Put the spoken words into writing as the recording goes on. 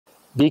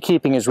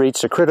Beekeeping has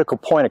reached a critical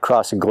point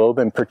across the globe,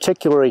 and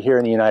particularly here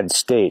in the United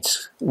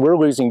States. We're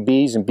losing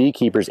bees and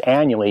beekeepers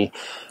annually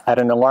at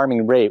an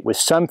alarming rate, with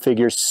some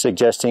figures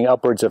suggesting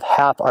upwards of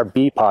half our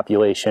bee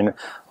population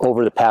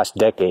over the past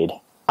decade.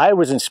 I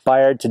was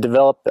inspired to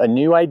develop a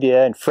new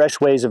idea and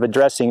fresh ways of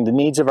addressing the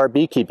needs of our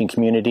beekeeping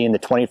community in the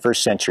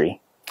 21st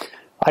century.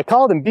 I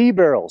call them bee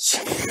barrels.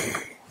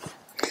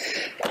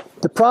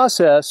 The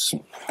process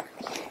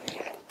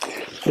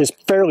is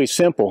fairly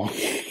simple.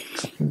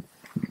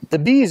 The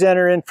bees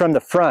enter in from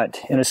the front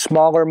in a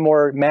smaller,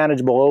 more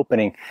manageable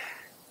opening.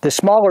 The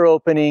smaller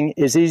opening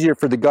is easier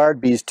for the guard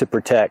bees to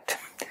protect.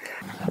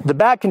 The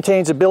back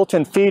contains a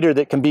built-in feeder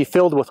that can be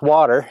filled with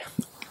water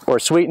or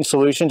sweetened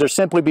solutions, or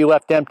simply be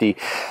left empty.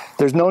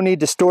 There's no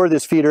need to store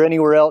this feeder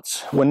anywhere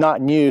else when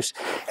not in use,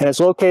 and it's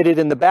located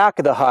in the back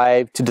of the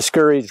hive to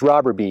discourage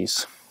robber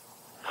bees.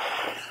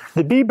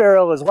 The bee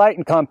barrel is light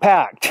and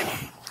compact,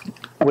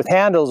 with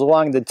handles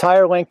along the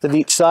entire length of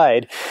each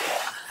side.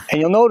 And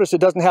you'll notice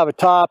it doesn't have a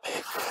top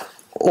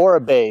or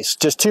a base,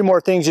 just two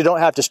more things you don't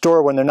have to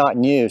store when they're not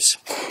in use.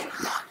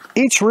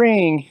 Each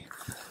ring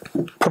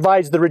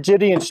provides the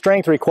rigidity and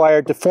strength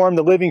required to form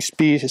the living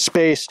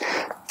space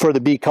for the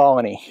bee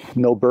colony.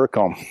 No burr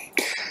comb,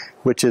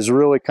 which is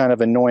really kind of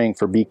annoying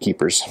for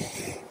beekeepers.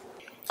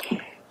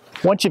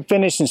 Once you've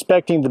finished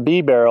inspecting the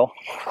bee barrel,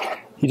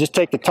 you just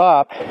take the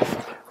top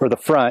or the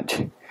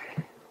front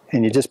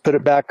and you just put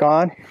it back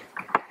on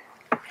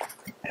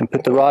and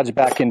put the rods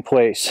back in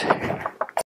place.